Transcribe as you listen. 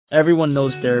Everyone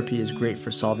knows therapy is great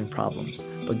for solving problems,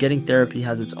 but getting therapy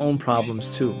has its own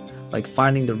problems too, like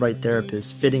finding the right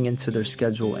therapist, fitting into their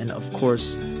schedule, and of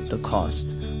course, the cost.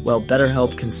 Well,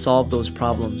 BetterHelp can solve those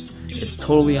problems. It's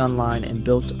totally online and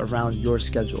built around your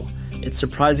schedule. It's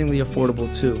surprisingly affordable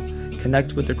too.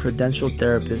 Connect with a credentialed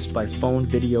therapist by phone,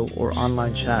 video, or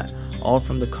online chat, all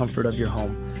from the comfort of your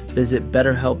home. Visit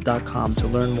BetterHelp.com to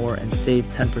learn more and save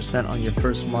 10% on your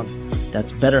first month.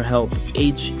 That's BetterHelp,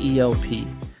 H-E-L-P.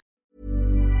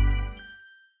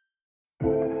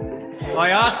 I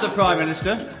asked the Prime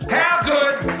Minister, how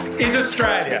good is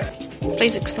Australia?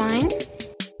 Please explain.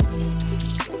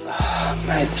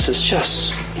 Mate, this is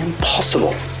just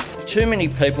impossible. Too many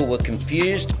people were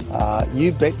confused.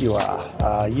 You bet you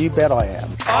are. You bet I am.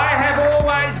 I have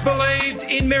always believed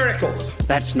in miracles.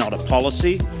 That's not a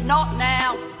policy. Not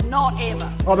now, not ever.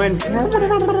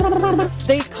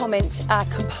 These comments are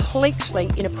completely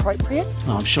inappropriate.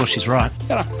 Oh, I'm sure she's right.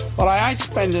 But I ain't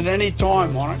spending any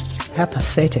time on it. How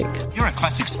pathetic. You're a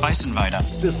classic space invader.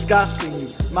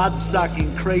 Disgusting,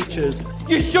 mud-sucking creatures.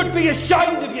 You should be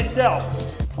ashamed of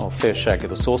yourselves. Oh, fair shake of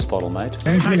the sauce bottle, mate.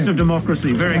 Taste of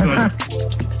democracy, very good.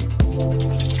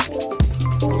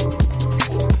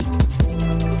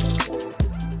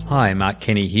 Hi, Mark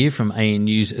Kenny here from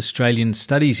ANU's Australian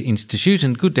Studies Institute,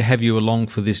 and good to have you along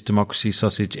for this Democracy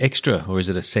Sausage Extra, or is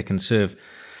it a second serve?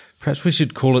 Perhaps we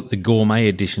should call it the gourmet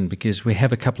edition, because we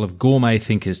have a couple of gourmet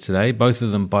thinkers today, both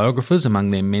of them biographers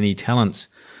among their many talents.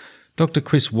 Dr.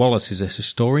 Chris Wallace is a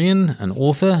historian, an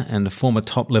author, and a former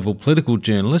top-level political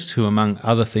journalist who, among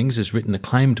other things, has written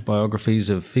acclaimed biographies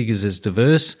of figures as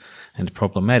diverse and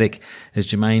problematic as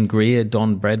Germaine Greer,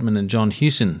 Don Bradman and John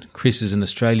Hewson. Chris is an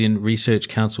Australian Research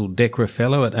Council DECRA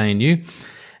Fellow at ANU,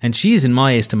 and she is, in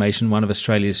my estimation, one of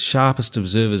Australia's sharpest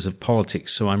observers of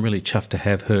politics, so I'm really chuffed to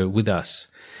have her with us.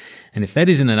 And if that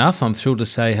isn't enough, I'm thrilled to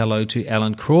say hello to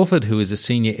Alan Crawford, who is a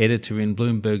senior editor in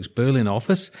Bloomberg's Berlin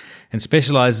office and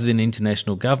specialises in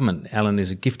international government. Alan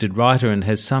is a gifted writer and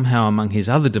has somehow, among his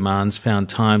other demands, found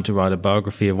time to write a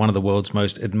biography of one of the world's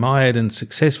most admired and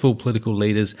successful political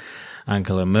leaders,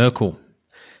 Angela Merkel.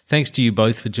 Thanks to you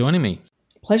both for joining me.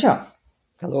 Pleasure.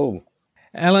 Hello.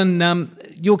 Alan,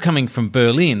 you're coming from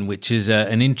Berlin, which is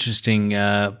an interesting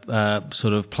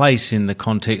sort of place in the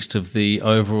context of the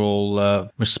overall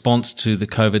response to the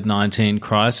COVID-19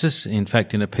 crisis. In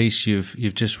fact, in a piece you've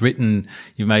just written,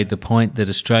 you made the point that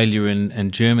Australia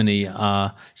and Germany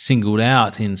are singled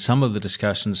out in some of the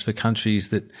discussions for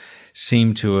countries that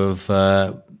seem to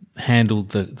have handled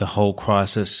the whole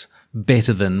crisis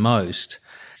better than most.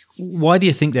 Why do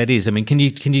you think that is? I mean, can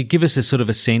you give us a sort of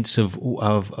a sense of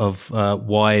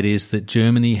why it is that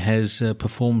Germany has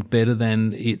performed better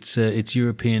than its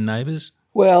European neighbours?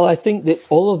 Well, I think that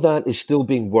all of that is still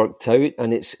being worked out,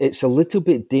 and it's a little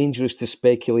bit dangerous to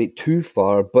speculate too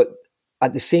far. But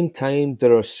at the same time,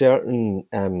 there are certain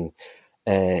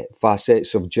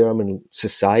facets of German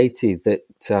society that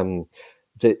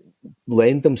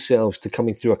lend themselves to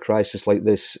coming through a crisis like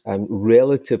this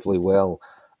relatively well.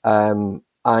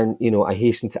 And, you know, I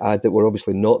hasten to add that we're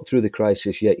obviously not through the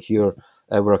crisis yet here.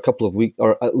 We're a couple of weeks,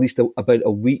 or at least about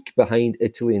a week behind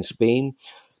Italy and Spain.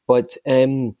 But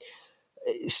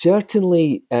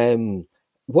certainly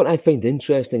what I find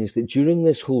interesting is that during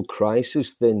this whole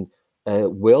crisis, then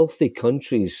wealthy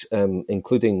countries,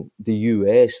 including the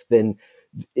US, then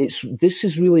this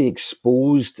has really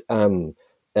exposed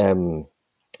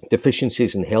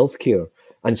deficiencies in healthcare.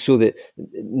 And so that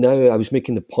now I was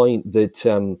making the point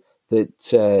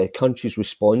that countries'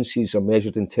 responses are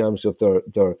measured in terms of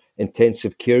their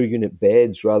intensive care unit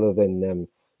beds rather than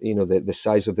the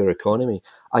size of their economy.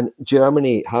 And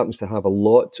Germany happens to have a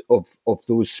lot of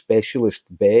those specialist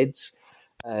beds.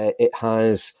 It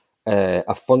has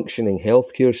a functioning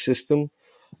healthcare system.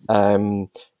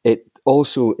 It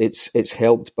also it's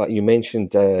helped, but you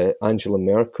mentioned Angela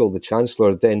Merkel, the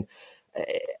Chancellor. Then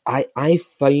I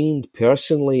find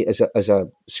personally, as a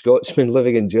Scotsman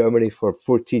living in Germany for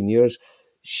 14 years,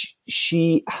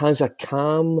 she has a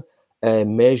calm,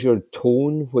 measured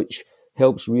tone which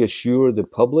helps reassure the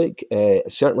public.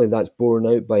 Certainly that's borne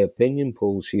out by opinion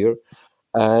polls here.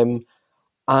 And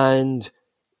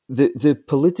the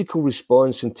political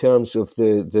response in terms of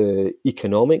the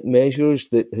economic measures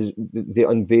they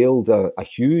unveiled a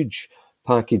huge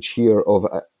package here of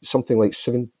something like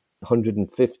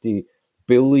 750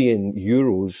 billion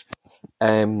euros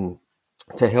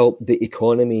to help the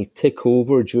economy tick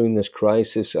over during this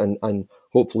crisis and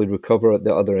hopefully recover at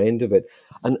the other end of it.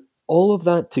 And all of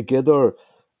that together,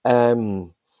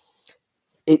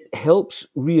 it helps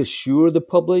reassure the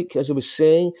public, as I was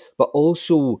saying, but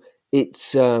also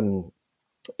it's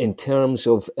in terms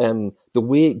of the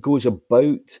way it goes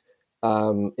about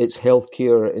its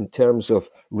healthcare in terms of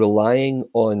relying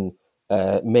on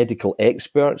medical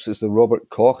experts. There's the Robert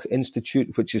Koch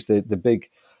Institute, which is the big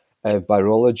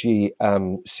virology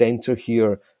centre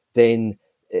here. Then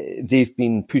they've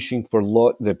been pushing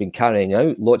for they've been carrying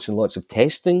out lots and lots of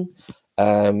testing,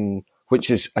 which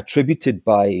is attributed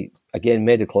by, again,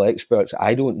 medical experts.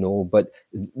 I don't know, but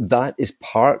that is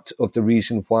part of the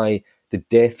reason why the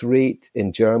death rate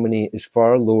in Germany is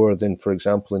far lower than, for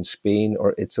example, in Spain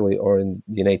or Italy or in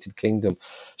the United Kingdom.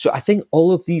 So I think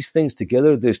all of these things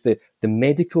together, there's the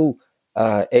medical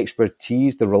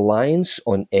expertise, the reliance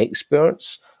on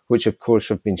experts, which of course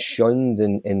have been shunned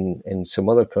in some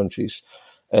other countries,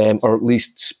 or at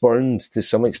least spurned to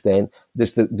some extent.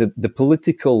 There's the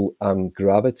political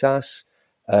gravitas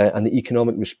and the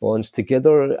economic response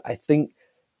together. I think,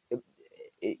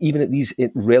 even at these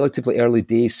relatively early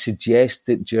days, suggest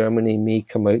that Germany may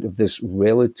come out of this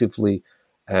relatively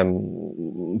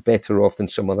better off than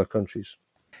some other countries.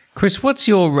 Chris, what's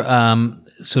your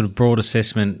sort of broad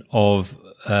assessment of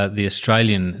the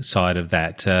Australian side of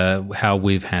that, how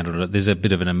we've handled it? There's a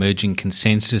bit of an emerging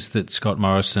consensus that Scott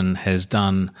Morrison has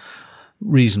done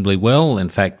reasonably well. In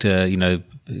fact,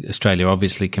 Australia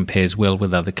obviously compares well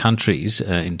with other countries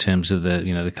in terms of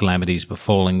the calamities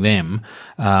befalling them.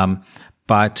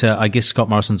 But I guess Scott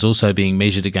Morrison's also being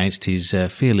measured against his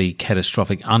fairly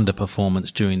catastrophic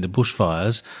underperformance during the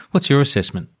bushfires. What's your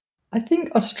assessment? I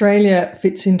think Australia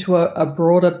fits into a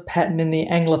broader pattern in the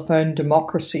Anglophone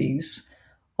democracies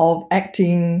of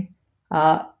acting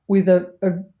with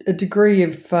a degree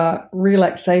of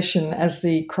relaxation as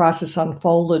the crisis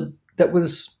unfolded that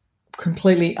was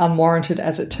completely unwarranted,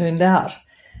 as it turned out.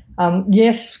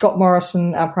 Yes, Scott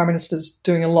Morrison, our Prime Minister, is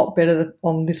doing a lot better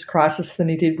on this crisis than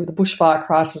he did with the bushfire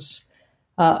crisis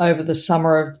over the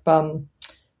summer of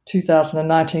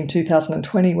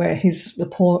 2019-2020, where his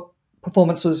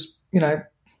performance was,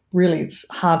 really, it's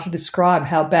hard to describe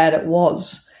how bad it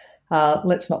was.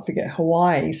 Let's not forget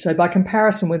Hawaii. So by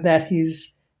comparison with that,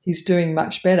 he's doing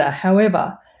much better.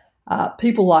 However,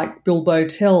 people like Bill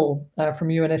Botel from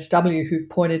UNSW, who've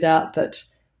pointed out that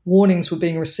warnings were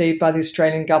being received by the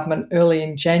Australian government early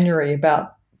in January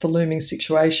about the looming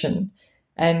situation,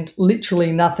 and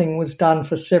literally nothing was done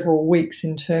for several weeks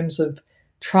in terms of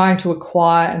trying to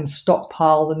acquire and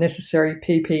stockpile the necessary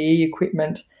PPE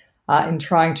equipment, in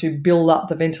trying to build up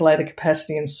the ventilator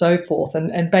capacity and so forth,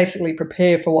 and basically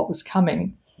prepare for what was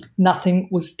coming. Nothing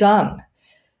was done.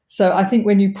 So I think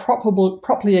when you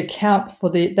properly account for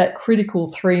that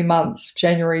critical 3 months,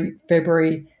 January,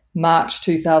 February, March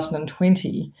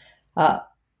 2020,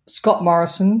 Scott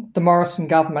Morrison, the Morrison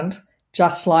government,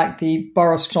 just like the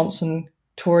Boris Johnson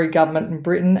Tory government in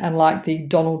Britain and like the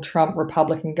Donald Trump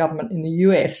Republican government in the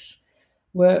US,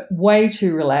 were way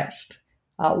too relaxed,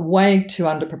 way too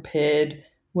underprepared,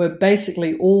 were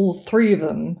basically all three of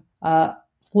them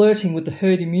flirting with the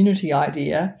herd immunity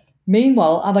idea.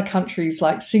 Meanwhile, other countries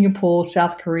like Singapore,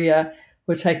 South Korea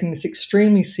were taking this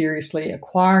extremely seriously,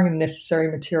 acquiring the necessary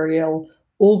material,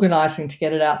 organising to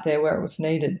get it out there where it was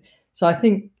needed. So I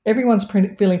think everyone's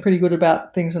feeling pretty good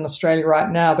about things in Australia right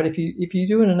now, but if you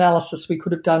do an analysis, we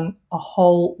could have done a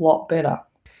whole lot better.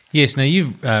 Yes, now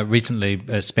you've recently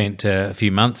spent a few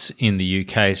months in the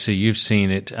UK, so you've seen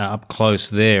it up close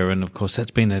there, and of course that's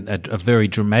been a very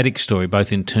dramatic story,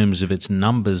 both in terms of its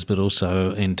numbers, but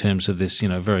also in terms of this,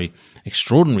 very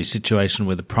extraordinary situation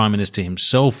where the Prime Minister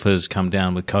himself has come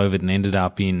down with COVID and ended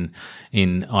up in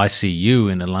ICU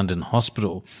in a London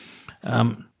hospital.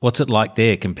 What's it like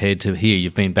there compared to here?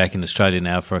 You've been back in Australia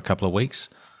now for a couple of weeks.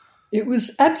 It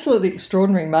was absolutely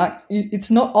extraordinary, Mark.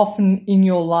 It's not often in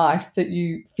your life that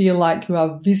you feel like you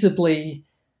are visibly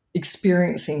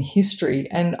experiencing history.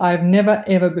 And I've never,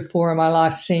 ever before in my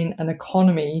life seen an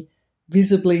economy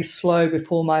visibly slow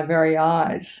before my very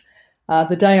eyes.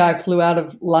 The day I flew out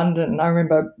of London, I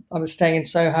remember I was staying in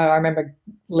Soho. I remember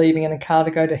leaving in a car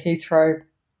to go to Heathrow.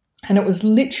 And it was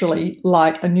literally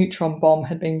like a neutron bomb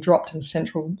had been dropped in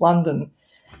central London.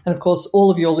 And of course, all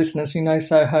of your listeners who know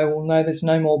Soho will know there's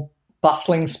no more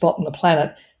bustling spot on the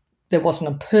planet. There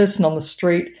wasn't a person on the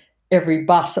street. Every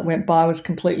bus that went by was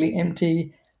completely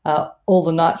empty. All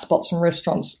the night spots and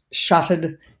restaurants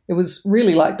shuttered. It was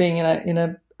really like being in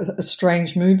a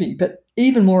strange movie. But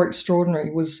even more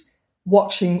extraordinary was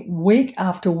watching week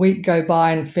after week go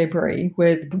by in February,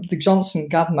 where the Johnson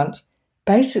government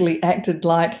basically acted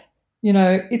like,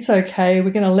 it's okay. We're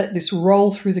going to let this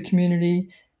roll through the community.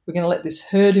 We're going to let this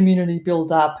herd immunity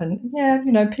build up, and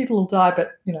people will die,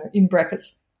 but, in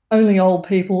brackets, only old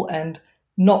people and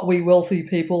not we wealthy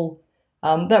people.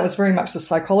 That was very much the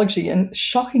psychology. And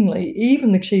shockingly,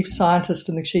 even the chief scientist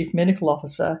and the chief medical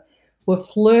officer were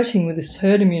flirting with this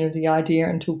herd immunity idea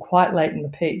until quite late in the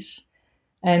piece.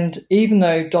 And even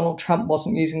though Donald Trump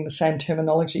wasn't using the same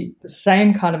terminology, the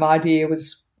same kind of idea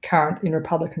was current in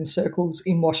Republican circles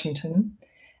in Washington.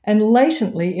 And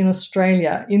latently in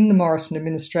Australia, in the Morrison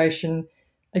administration,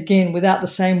 again, without the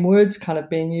same words kind of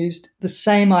being used, the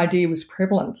same idea was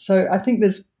prevalent. So I think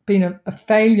there's been a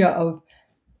failure of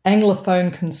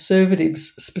Anglophone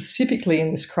conservatives, specifically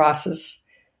in this crisis,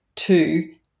 to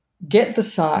get the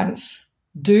science,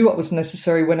 do what was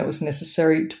necessary when it was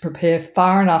necessary, to prepare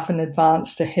far enough in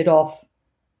advance to head off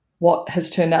what has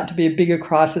turned out to be a bigger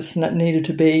crisis than it needed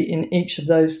to be in each of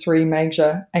those three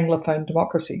major Anglophone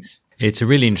democracies. It's a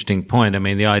really interesting point. I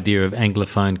mean, the idea of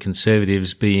Anglophone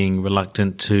conservatives being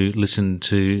reluctant to listen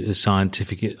to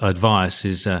scientific advice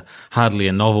is hardly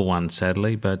a novel one,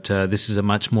 sadly, but this is a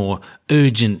much more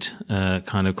urgent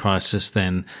kind of crisis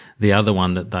than the other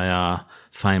one that they are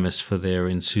famous for their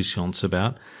insouciance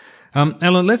about.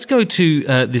 Ellen, let's go to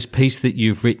this piece that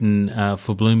you've written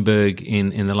for Bloomberg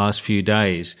in the last few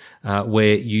days,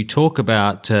 where you talk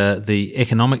about the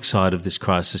economic side of this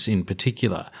crisis in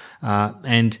particular.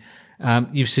 And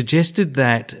you've suggested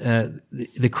that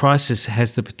the crisis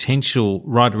has the potential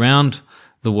right around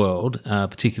the world,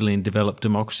 particularly in developed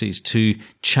democracies, to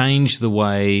change the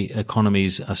way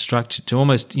economies are structured, to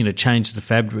almost, change the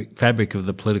fabric of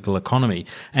the political economy,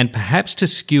 and perhaps to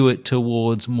skew it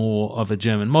towards more of a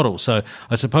German model. So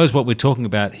I suppose what we're talking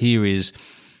about here is,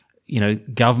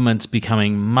 governments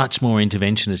becoming much more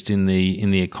interventionist in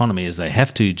the economy, as they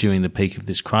have to during the peak of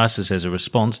this crisis, as a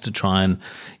response to try and,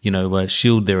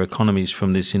 shield their economies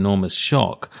from this enormous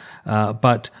shock.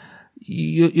 But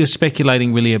you're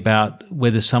speculating really about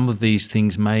whether some of these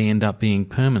things may end up being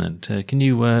permanent. Can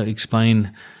you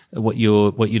explain what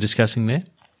you're discussing there?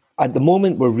 At the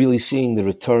moment, we're really seeing the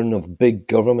return of big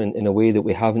government in a way that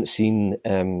we haven't seen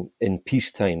in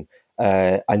peacetime,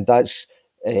 and that's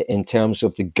in terms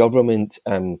of the government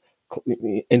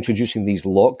introducing these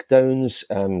lockdowns,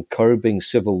 curbing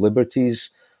civil liberties.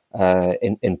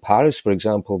 In Paris, for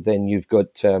example, then you've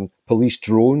got police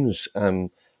drones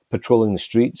patrolling the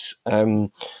streets,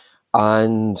 and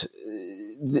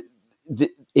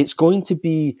it's going to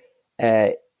be,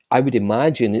 I would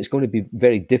imagine, it's going to be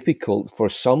very difficult for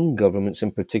some governments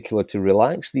in particular to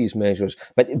relax these measures.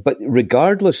 But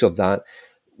regardless of that,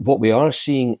 what we are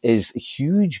seeing is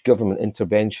huge government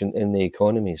intervention in the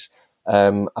economies,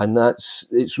 and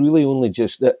it's really only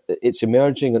just that it's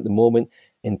emerging at the moment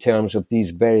in terms of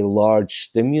these very large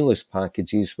stimulus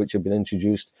packages which have been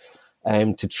introduced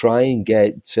to try and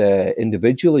get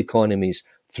individual economies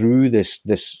through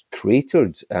this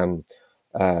cratered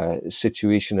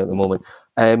situation at the moment.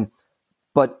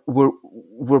 But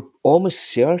we're almost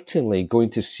certainly going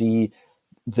to see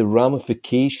the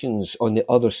ramifications on the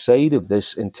other side of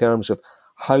this in terms of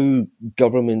how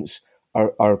governments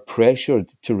are pressured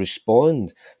to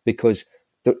respond, because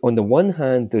on the one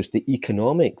hand, there's the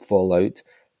economic fallout,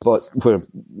 but where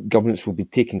governments will be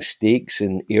taking stakes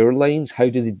in airlines. How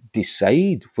do they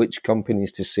decide which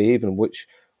companies to save and which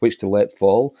to let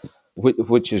fall,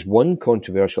 which is one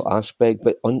controversial aspect.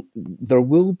 But there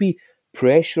will be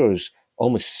pressures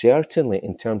almost certainly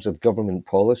in terms of government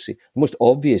policy. The most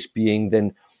obvious being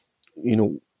then,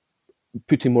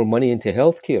 putting more money into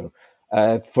healthcare.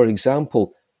 For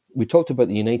example, we talked about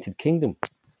the United Kingdom.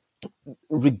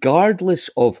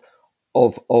 Regardless of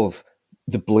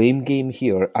the blame game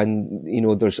here,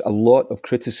 and there's a lot of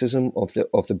criticism of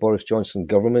the Boris Johnson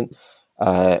government.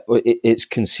 It's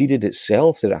conceded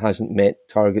itself that it hasn't met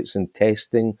targets in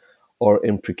testing or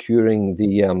in procuring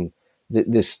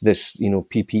this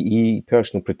PPE,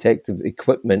 personal protective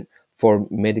equipment, for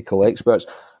medical experts.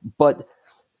 But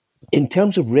in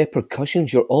terms of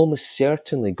repercussions, you're almost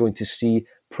certainly going to see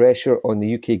pressure on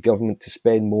the UK government to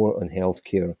spend more on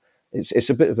healthcare. It's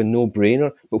a bit of a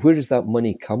no-brainer, but where does that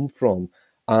money come from?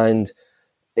 And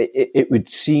it would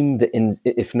seem that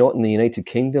if not in the United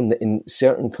Kingdom, that in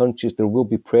certain countries there will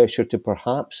be pressure to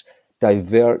perhaps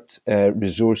divert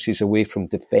resources away from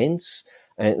defence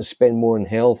and spend more on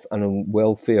health and on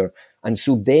welfare. And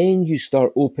so then you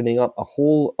start opening up a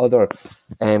whole other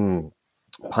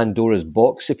Pandora's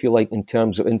box, if you like, in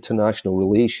terms of international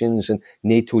relations and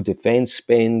NATO defence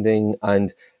spending,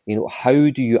 and how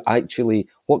do you actually,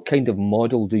 what kind of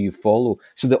model do you follow?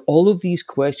 So that all of these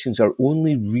questions are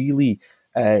only really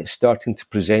starting to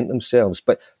present themselves.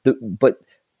 But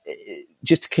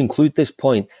just to conclude this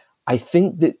point, I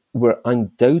think that we're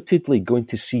undoubtedly going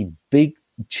to see big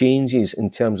changes in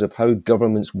terms of how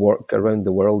governments work around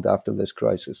the world after this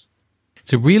crisis.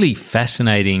 It's a really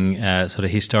fascinating sort of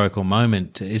historical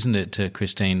moment, isn't it,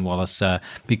 Christine Wallace?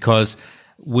 Because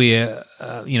where,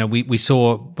 we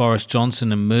saw Boris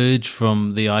Johnson emerge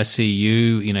from the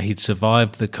ICU. He'd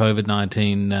survived the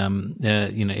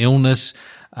COVID-19, illness.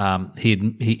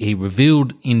 He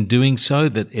revealed in doing so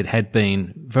that it had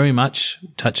been very much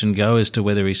touch and go as to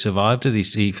whether he survived it.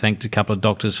 He thanked a couple of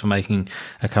doctors for making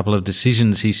a couple of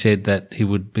decisions he said that he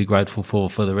would be grateful for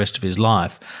the rest of his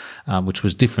life, which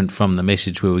was different from the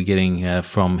message we were getting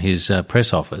from his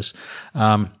press office.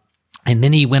 And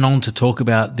then he went on to talk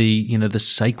about the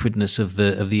sacredness of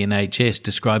the NHS,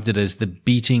 described it as the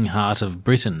beating heart of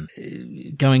Britain.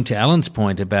 Going to Alan's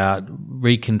point about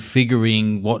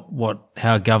reconfiguring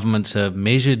how governments are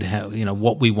measured,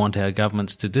 what we want our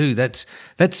governments to do, that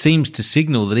seems to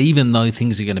signal that even though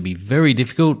things are going to be very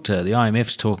difficult, the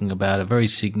IMF's talking about a very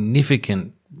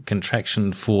significant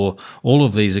contraction for all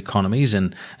of these economies,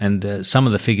 and some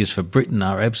of the figures for Britain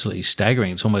are absolutely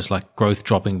staggering. It's almost like growth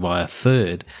dropping by a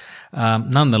third.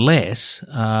 Nonetheless,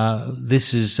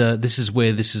 this is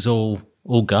where this is all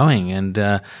going,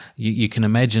 and you can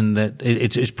imagine that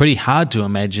it's pretty hard to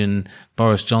imagine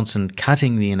Boris Johnson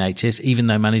cutting the NHS, even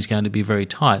though money's going to be very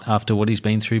tight after what he's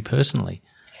been through personally.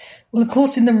 Well, of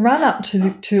course, in the run-up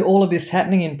to all of this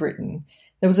happening in Britain,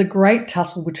 there was a great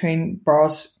tussle between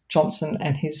Boris Johnson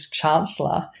and his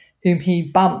Chancellor, whom he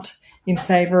bumped in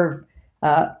favour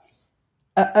of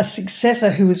a successor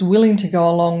who was willing to go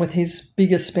along with his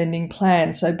bigger spending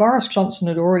plan. So Boris Johnson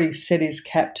had already set his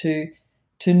cap to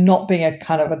not being a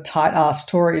kind of a tight-ass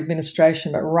Tory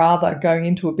administration, but rather going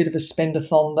into a bit of a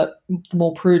spendathon that the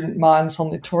more prudent minds on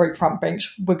the Tory front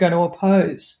bench were going to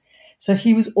oppose. So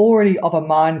he was already of a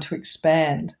mind to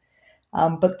expand.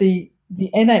 But the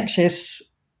NHS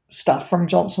stuff from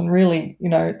Johnson really,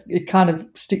 it kind of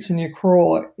sticks in your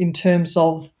craw in terms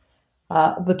of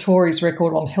the Tories'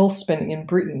 record on health spending in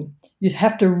Britain. You'd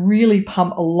have to really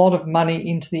pump a lot of money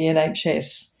into the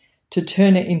NHS to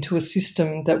turn it into a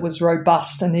system that was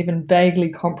robust and even vaguely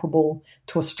comparable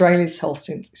to Australia's health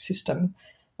system.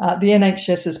 The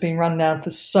NHS has been run down for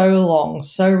so long,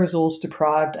 so resource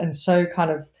deprived, and so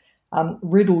kind of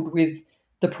riddled with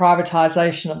the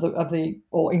privatisation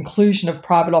or inclusion of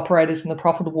private operators in the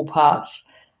profitable parts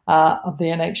of the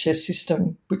NHS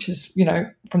system, which is,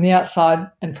 from the outside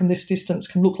and from this distance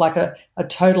can look like a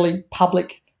totally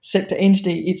public sector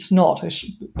entity. It's not,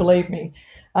 believe me.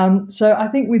 So I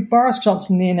think with Boris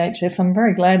Johnson and the NHS, I'm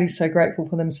very glad he's so grateful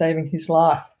for them saving his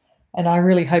life. And I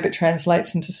really hope it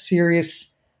translates into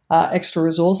serious extra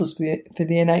resources for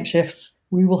the NHS.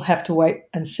 We will have to wait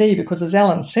and see, because as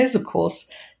Alan says, of course,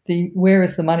 the where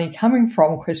is the money coming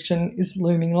from question is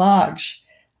looming large.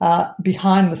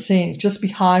 Behind the scenes, just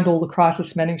behind all the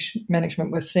crisis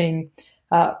management we're seeing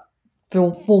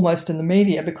foremost in the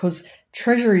media, because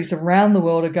treasuries around the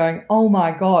world are going, oh my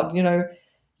God,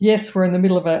 yes, we're in the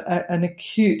middle of an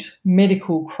acute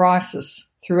medical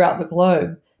crisis throughout the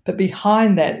globe, but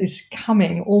behind that is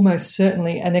coming almost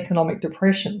certainly an economic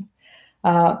depression.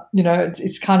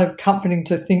 It's kind of comforting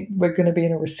to think we're going to be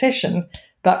in a recession,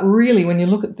 but really when you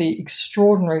look at the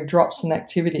extraordinary drops in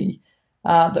activity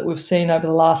that we've seen over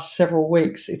the last several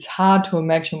weeks, it's hard to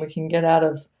imagine we can get out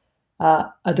of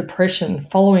a depression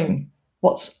following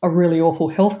what's a really awful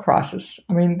health crisis.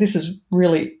 I mean, this is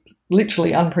really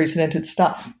literally unprecedented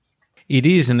stuff. It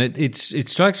is, and it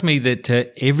strikes me that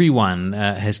everyone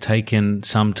has taken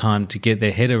some time to get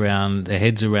their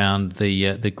heads around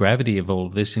the gravity of all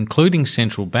of this, including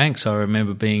central banks. I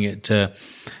remember being at a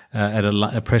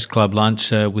press club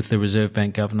lunch with the Reserve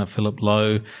Bank Governor Philip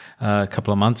Lowe a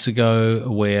couple of months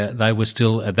ago, where they were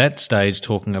still at that stage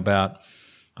talking about,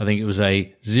 I think it was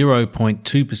a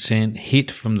 0.2%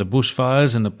 hit from the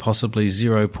bushfires and a possibly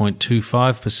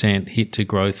 0.25% hit to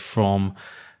growth from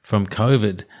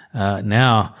COVID.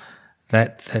 Now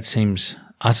that seems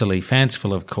utterly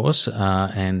fanciful, of course,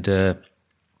 and I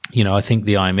think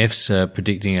the IMF's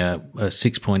predicting a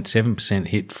 6.7%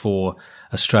 hit for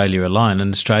Australia alone,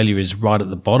 and Australia is right at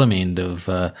the bottom end of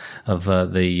the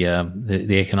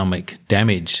economic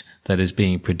damage that is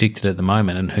being predicted at the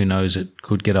moment, and who knows, it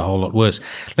could get a whole lot worse.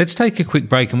 Let's take a quick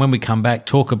break, and when we come back,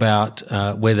 talk about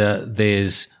whether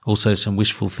there's also some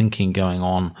wishful thinking going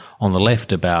on the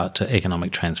left about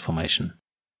economic transformation.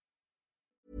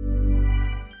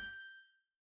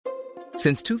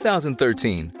 Since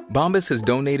 2013, Bombas has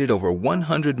donated over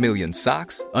 100 million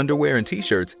socks, underwear, and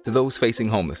T-shirts to those facing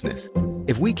homelessness.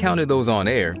 If we counted those on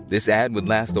air, this ad would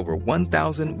last over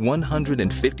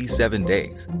 1,157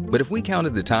 days. But if we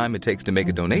counted the time it takes to make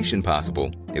a donation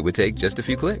possible, it would take just a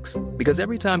few clicks. Because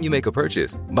every time you make a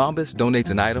purchase, Bombas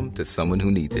donates an item to someone who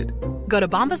needs it. Go to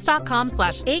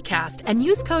bombas.com/ACAST and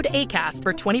use code ACAST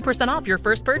for 20% off your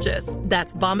first purchase.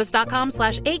 That's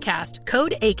bombas.com/ACAST,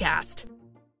 code ACAST.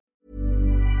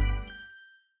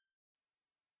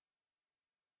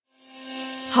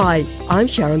 Hi, I'm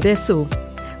Sharon Bessel.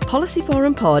 Policy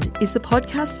Forum Pod is the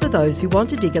podcast for those who want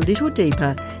to dig a little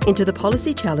deeper into the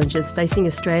policy challenges facing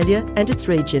Australia and its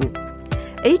region.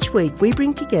 Each week we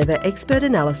bring together expert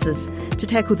analysis to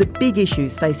tackle the big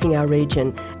issues facing our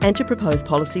region and to propose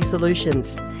policy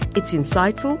solutions. It's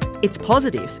insightful, it's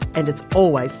positive, and it's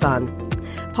always fun.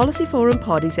 Policy Forum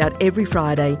Pod is out every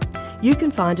Friday. You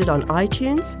can find it on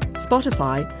iTunes,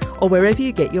 Spotify, or wherever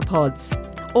you get your pods.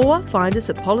 Or find us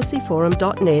at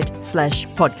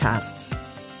policyforum.net/podcasts.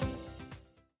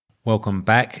 Welcome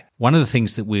back. One of the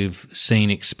things that we've seen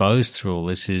exposed through all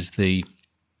this is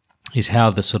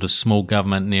how the sort of small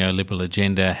government neoliberal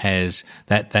agenda has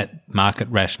that market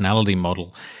rationality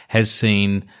model has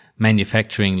seen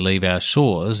manufacturing leave our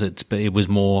shores. It was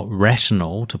more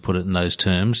rational, to put it in those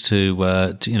terms,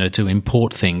 to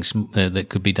import things that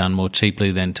could be done more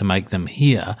cheaply than to make them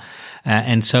here.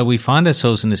 And so we find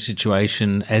ourselves in a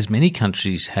situation, as many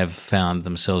countries have found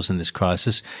themselves in this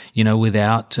crisis,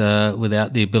 without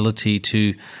the ability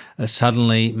to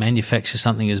suddenly manufacture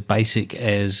something as basic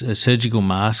as surgical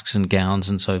masks and gowns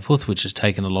and so forth, which has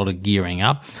taken a lot of gearing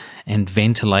up, and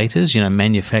ventilators.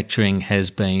 Manufacturing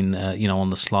has been, on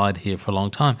the slide here for a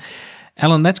long time.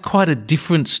 Alan, that's quite a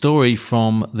different story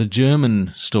from the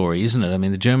German story, isn't it? I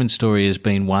mean, the German story has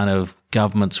been one of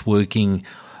governments working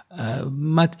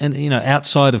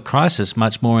outside of crisis,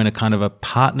 much more in a kind of a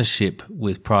partnership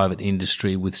with private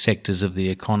industry, with sectors of the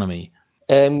economy.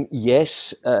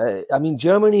 Yes.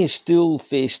 Germany has still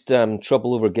faced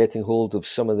trouble over getting hold of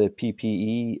some of the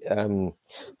PPE,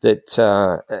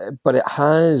 but it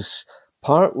has,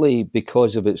 partly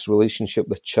because of its relationship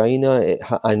with China,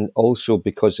 and also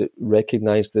because it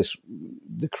recognised the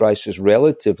crisis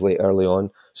relatively early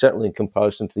on, certainly in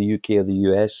comparison to the UK or the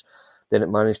US. Then it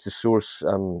managed to source,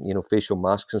 facial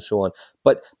masks and so on.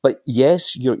 But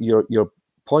yes, your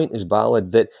point is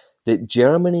valid that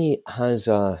Germany has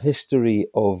a history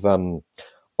of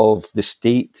the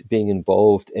state being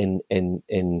involved in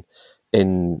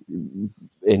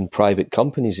private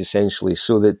companies, essentially,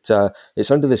 so that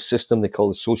it's under this system they call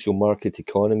the social market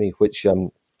economy, which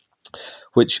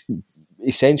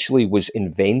essentially was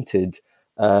invented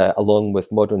along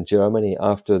with modern Germany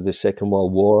after the Second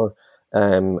World War.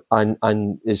 And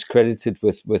is credited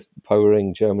with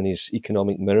powering Germany's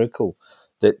economic miracle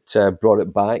that brought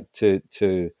it back to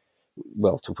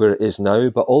where it is now.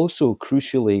 But also,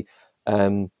 crucially,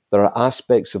 there are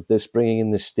aspects of this bringing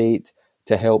in the state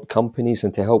to help companies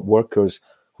and to help workers,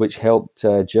 which helped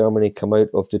Germany come out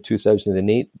of the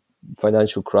 2008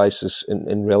 financial crisis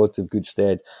in relative good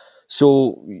stead.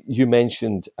 So you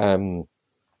mentioned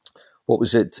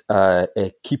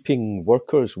keeping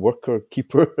workers, worker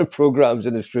keeper programs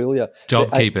in Australia.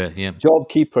 JobKeeper, yeah.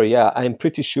 JobKeeper, yeah. I'm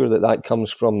pretty sure that comes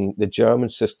from the German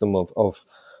system of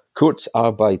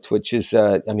Kurzarbeit, which is,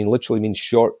 literally means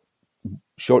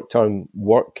short-term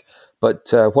work. But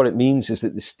what it means is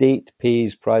that the state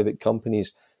pays private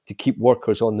companies to keep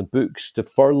workers on the books, to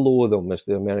furlough them, as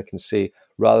the Americans say,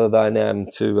 rather than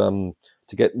to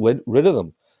get rid of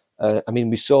them.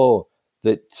 We saw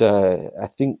that I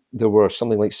think there were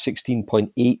something like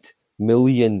 16.8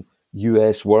 million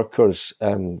US workers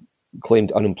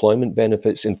claimed unemployment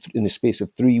benefits in the space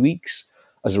of 3 weeks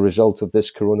as a result of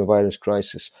this coronavirus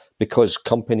crisis, because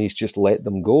companies just let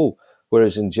them go.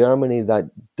 Whereas in Germany, that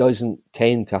doesn't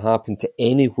tend to happen to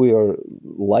anywhere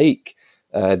like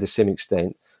the same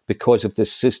extent, because of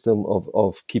this system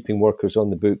of keeping workers on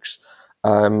the books.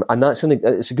 And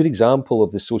it's a good example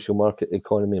of the social market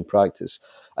economy in practice.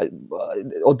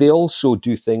 They also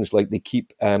do things like they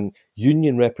keep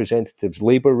union representatives,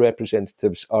 labour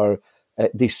representatives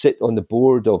they sit on the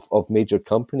board of major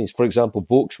companies. For example,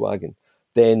 Volkswagen,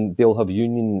 then they'll have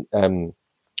union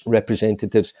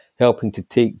representatives helping to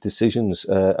take decisions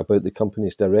about the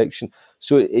company's direction.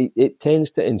 So it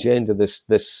tends to engender this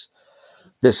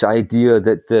idea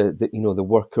that the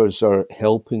workers are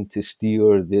helping to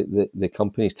steer the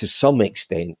companies to some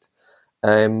extent,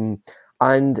 and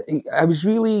I was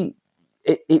really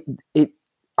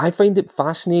I find it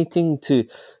fascinating to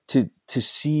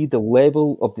see the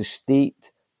level of the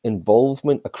state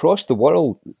involvement across the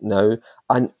world now,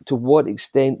 and to what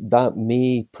extent that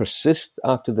may persist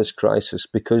after this crisis.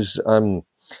 Because,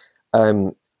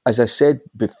 as I said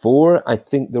before, I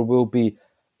think there will be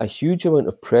a huge amount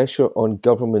of pressure on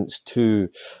governments to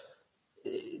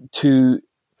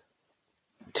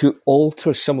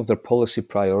alter some of their policy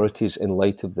priorities in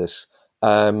light of this,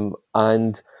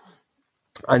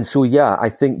 and so, yeah, I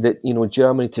think that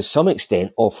Germany to some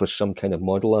extent offers some kind of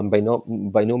model. I'm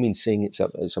by no means saying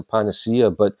it's a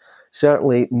panacea, but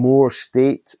certainly more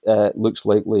state looks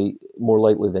more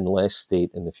likely than less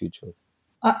state in the future.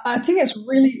 I think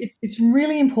it's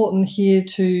really important here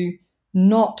to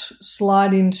not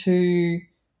slide into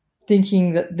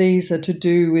thinking that these are to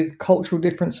do with cultural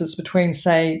differences between,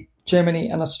 say, Germany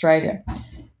and Australia.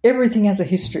 Everything has a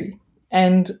history,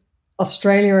 and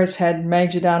Australia has had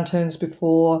major downturns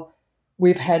before.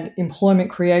 We've had employment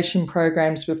creation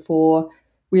programs before.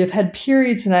 We have had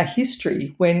periods in our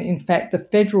history when, in fact, the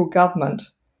federal government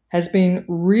has been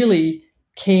really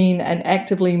keen and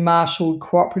actively marshalled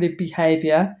cooperative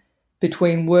behaviour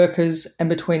between workers and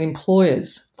between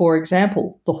employers. For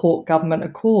example, the Hawke Government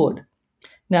Accord.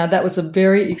 Now, that was a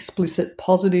very explicit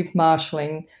positive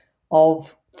marshalling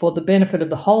for the benefit of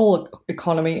the whole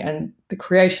economy and the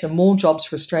creation of more jobs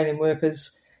for Australian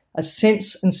workers, a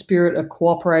sense and spirit of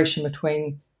cooperation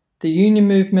between the union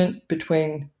movement,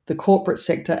 between the corporate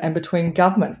sector and between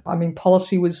government. I mean,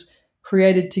 policy was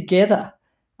created together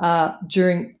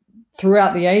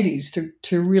throughout the 80s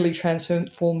to really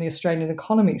transform the Australian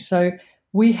economy. So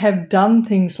we have done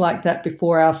things like that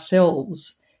before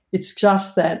ourselves. It's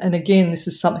just that, and again, this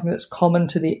is something that's common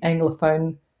to the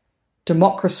Anglophone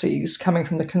democracies coming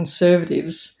from the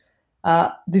Conservatives.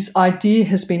 This idea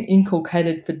has been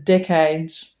inculcated for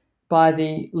decades by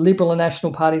the Liberal and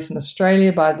National parties in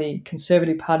Australia, by the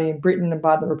Conservative Party in Britain and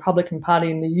by the Republican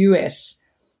Party in the US,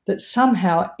 that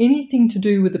somehow anything to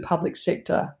do with the public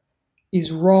sector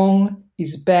is wrong,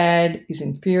 is bad, is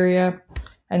inferior.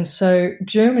 And so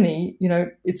Germany,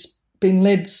 it's been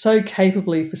led so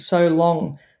capably for so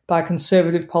long by a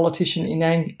Conservative politician in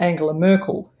Angela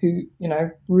Merkel, who,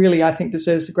 really I think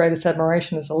deserves the greatest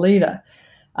admiration as a leader.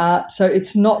 So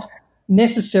it's not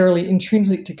necessarily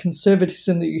intrinsic to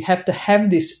conservatism that you have to have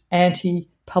this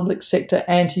anti-public sector,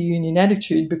 anti-union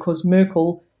attitude, because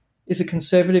Merkel is a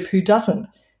conservative who doesn't.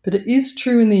 But it is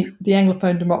true in the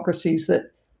Anglophone democracies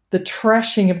that the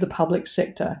trashing of the public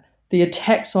sector, the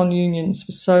attacks on unions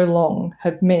for so long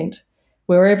have meant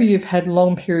wherever you've had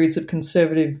long periods of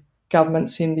conservative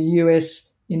governments in the US,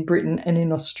 in Britain and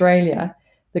in Australia,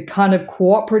 the kind of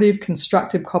cooperative,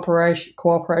 constructive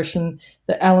cooperation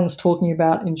that Alan's talking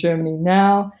about in Germany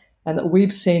now and that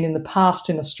we've seen in the past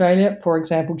in Australia, for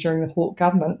example, during the Hawke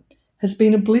government, has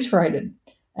been obliterated.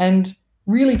 And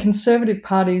really conservative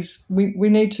parties, we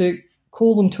need to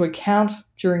call them to account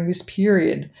during this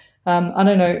period. I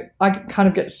don't know, I kind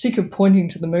of get sick of pointing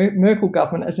to the Merkel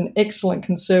government as an excellent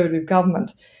conservative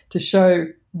government to show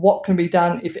what can be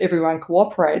done if everyone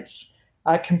cooperates,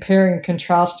 comparing and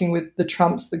contrasting with the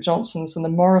Trumps, the Johnsons and the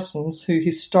Morrisons, who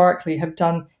historically have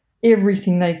done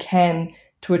everything they can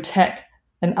to attack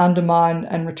and undermine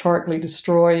and rhetorically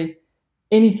destroy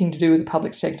anything to do with the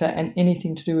public sector and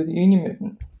anything to do with the union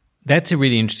movement. That's a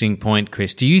really interesting point,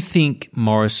 Chris. Do you think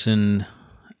Morrison,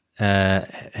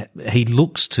 he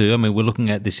looks to, we're looking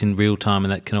at this in real time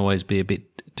and that can always be a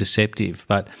bit deceptive,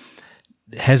 but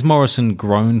has Morrison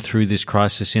grown through this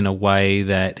crisis in a way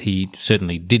that he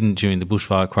certainly didn't during the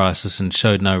bushfire crisis and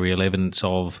showed no real evidence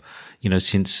of,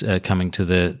 since coming to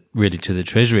the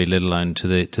Treasury, let alone to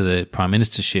the Prime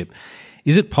Ministership?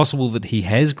 Is it possible that he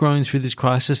has grown through this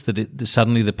crisis, that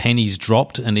suddenly the pennies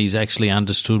dropped and he's actually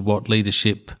understood what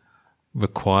leadership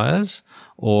requires,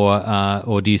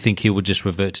 or do you think he would just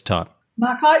revert to type?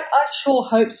 Mark, I sure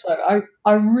hope so.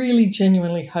 I really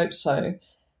genuinely hope so.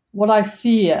 What I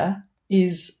fear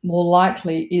is more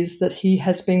likely is that he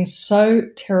has been so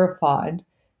terrified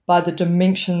by the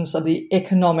dimensions of the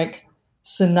economic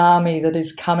tsunami that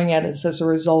is coming at us as a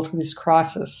result of this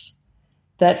crisis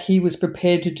that he was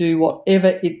prepared to do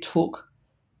whatever it took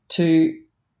to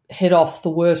head off the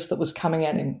worst that was coming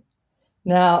at him.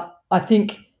 Now, I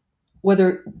think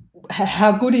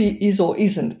how good he is or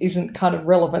isn't kind of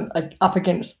relevant up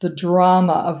against the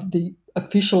drama of the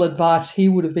official advice he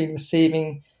would have been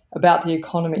receiving about the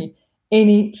economy.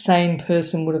 Any sane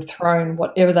person would have thrown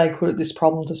whatever they could at this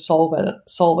problem to solve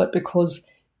it because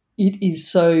it is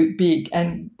so big.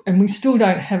 And we still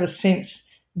don't have a sense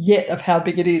yet of how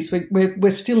big it is.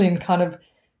 We're still in kind of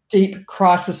deep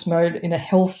crisis mode in a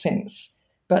health sense.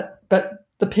 But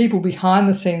the people behind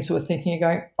the scenes who are thinking are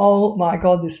going, oh, my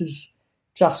God, this is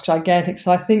just gigantic.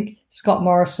 So I think Scott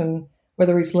Morrison,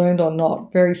 whether he's learned or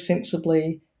not, very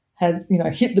sensibly has,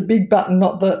 hit the big button,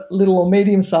 not the little or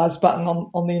medium-sized button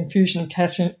on the infusion of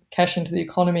cash into the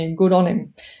economy, and good on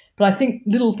him. But I think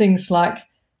little things like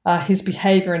his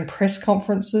behaviour in press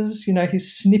conferences,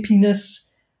 his snippiness,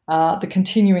 the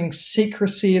continuing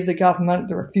secrecy of the government,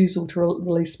 the refusal to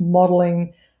release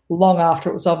modelling long after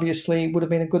it was obviously would have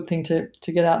been a good thing to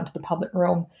get out into the public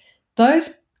realm. Those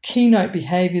keynote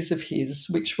behaviours of his,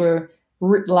 which were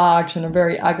writ large in a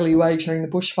very ugly way during the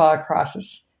bushfire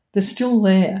crisis, they're still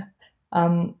there.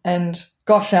 And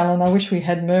gosh, Alan, I wish we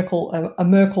had Merkel, a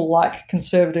Merkel-like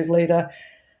conservative leader,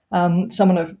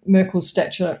 someone of Merkel's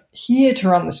stature here to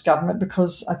run this government,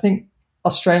 because I think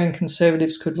Australian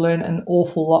Conservatives could learn an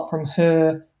awful lot from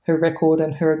her record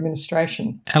and her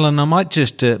administration. Alan, I might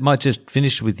just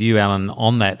finish with you, Alan,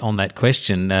 on that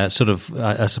question. Sort of,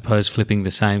 I suppose, flipping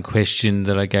the same question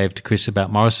that I gave to Chris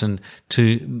about Morrison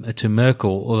to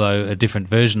Merkel, although a different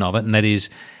version of it, and that is,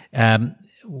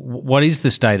 what is the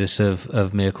status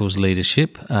of Merkel's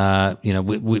leadership?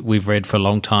 We've read for a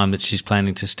long time that she's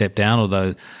planning to step down,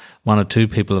 although one or two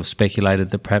people have speculated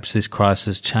that perhaps this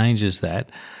crisis changes that.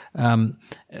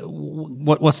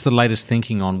 What's the latest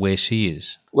thinking on where she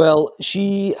is? Well,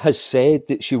 she has said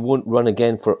that she won't run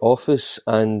again for office,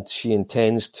 and she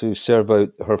intends to serve out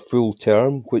her full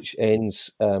term, which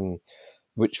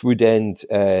would end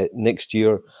next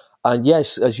year. And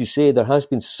yes, as you say, there has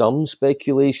been some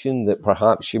speculation that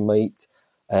perhaps she might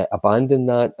abandon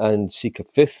that and seek a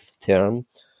fifth term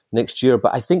next year.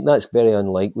 But I think that's very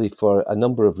unlikely for a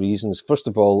number of reasons. First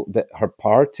of all, that her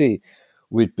party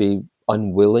would be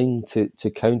unwilling to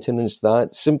countenance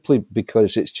that, simply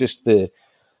because it's just the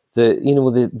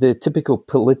typical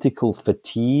political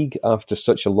fatigue after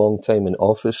such a long time in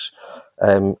office.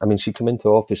 She came into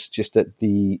office just at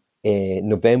the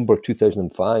November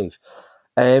 2005.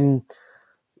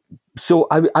 So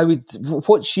I would,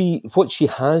 what she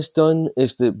has done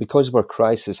is that because of her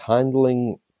crisis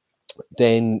handling,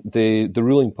 then the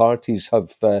ruling parties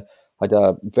have had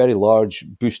a very large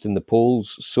boost in the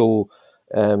polls. So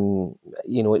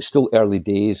it's still early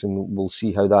days, and we'll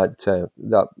see how that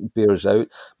bears out.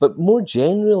 But more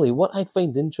generally, what I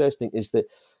find interesting is that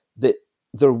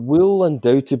there will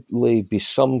undoubtedly be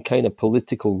some kind of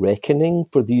political reckoning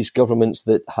for these governments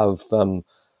that have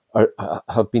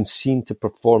been seen to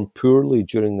perform poorly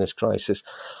during this crisis.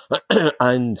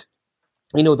 And,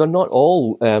 they're not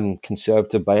all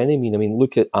conservative by any means. I mean,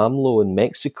 look at AMLO in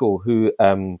Mexico, who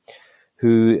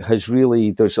has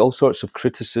really, there's all sorts of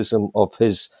criticism of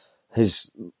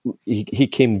he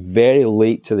came very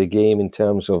late to the game in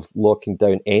terms of locking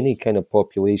down any kind of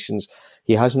populations.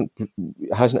 He hasn't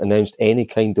announced any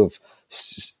kind of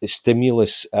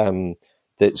stimulus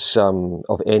that's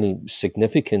of any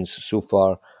significance so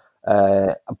far.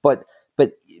 But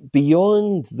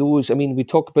beyond those, we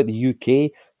talk about the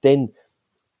UK, then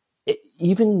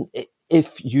even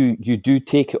if you do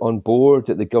take it on board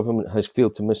that the government has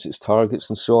failed to miss its targets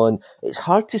and so on, it's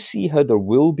hard to see how there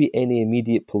will be any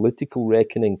immediate political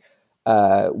reckoning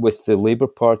with the Labour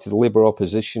Party, the Labour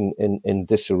opposition in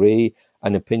disarray,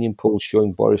 and opinion polls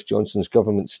showing Boris Johnson's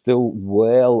government still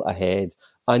well ahead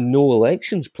and no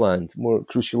elections planned, more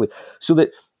crucially. So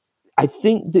that I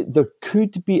think that there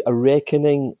could be a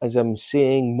reckoning, as I'm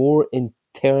saying, more in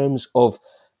terms of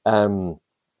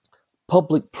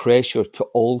public pressure to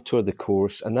alter the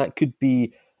course. And that could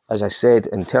be, as I said,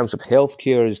 in terms of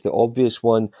healthcare is the obvious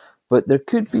one, but there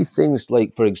could be things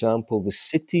like, for example, the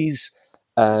cities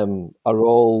are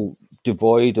all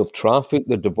devoid of traffic,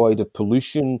 they're devoid of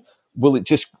pollution. Will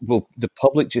the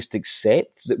public just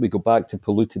accept that we go back to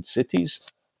polluted cities?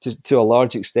 To a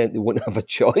large extent, they won't have a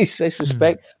choice, I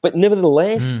suspect. But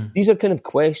nevertheless, these are kind of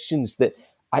questions that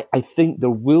I think there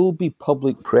will be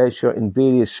public pressure in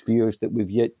various spheres that we've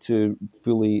yet to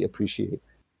fully appreciate.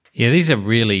 Yeah, these are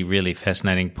really, really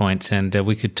fascinating points, and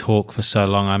we could talk for so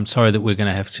long. I'm sorry that we're going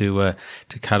to have to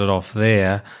cut it off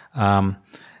there.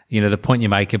 The point you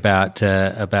make about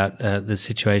the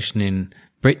situation in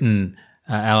Britain,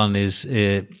 Alan,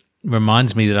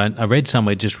 reminds me that I read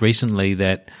somewhere just recently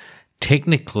that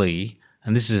technically,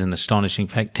 and this is an astonishing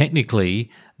fact,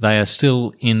 technically they are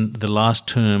still in the last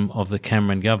term of the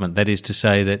Cameron government. That is to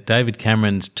say that David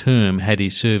Cameron's term, had he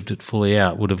served it fully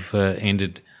out, would have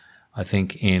ended, I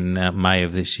think, in May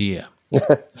of this year.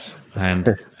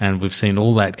 and we've seen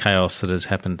all that chaos that has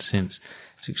happened since.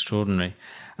 It's extraordinary.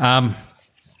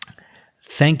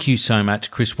 Thank you so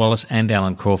much, Chris Wallace and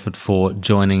Alan Crawford, for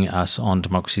joining us on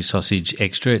Democracy Sausage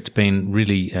Extra. It's been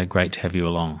really great to have you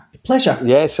along. Pleasure.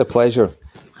 Yes, a pleasure.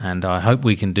 And I hope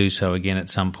we can do so again at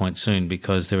some point soon,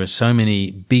 because there are so many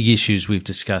big issues we've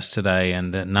discussed today,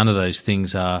 and none of those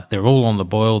things they're all on the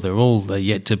boil. They're all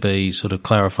yet to be sort of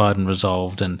clarified and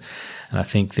resolved. And I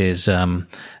think there's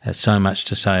so much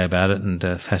to say about it,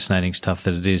 and fascinating stuff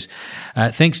that it is.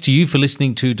 Thanks to you for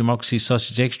listening to Democracy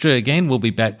Sausage Extra. Again, we'll be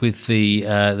back with the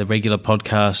regular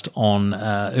podcast on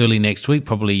early next week,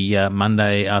 probably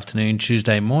Monday afternoon,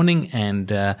 Tuesday morning.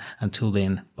 And until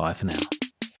then, bye for now.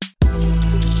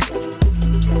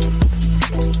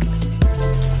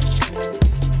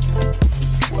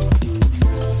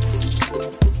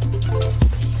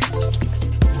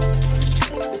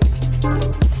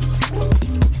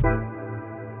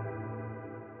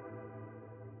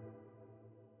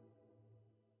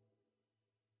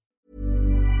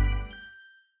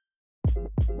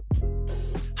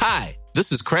 Hi,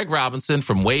 this is Craig Robinson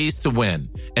from Ways to Win,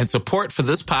 and support for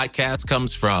this podcast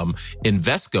comes from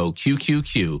Invesco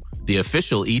QQQ, the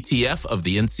official ETF of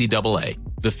the NCAA.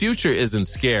 The future isn't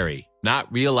scary.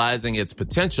 Not realizing its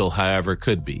potential, however,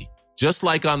 could be. Just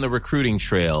like on the recruiting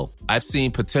trail, I've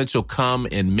seen potential come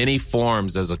in many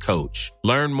forms as a coach.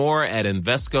 Learn more at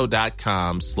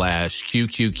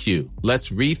Invesco.com/QQQ. Let's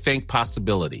rethink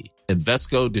possibility.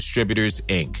 Invesco Distributors,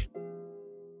 Inc.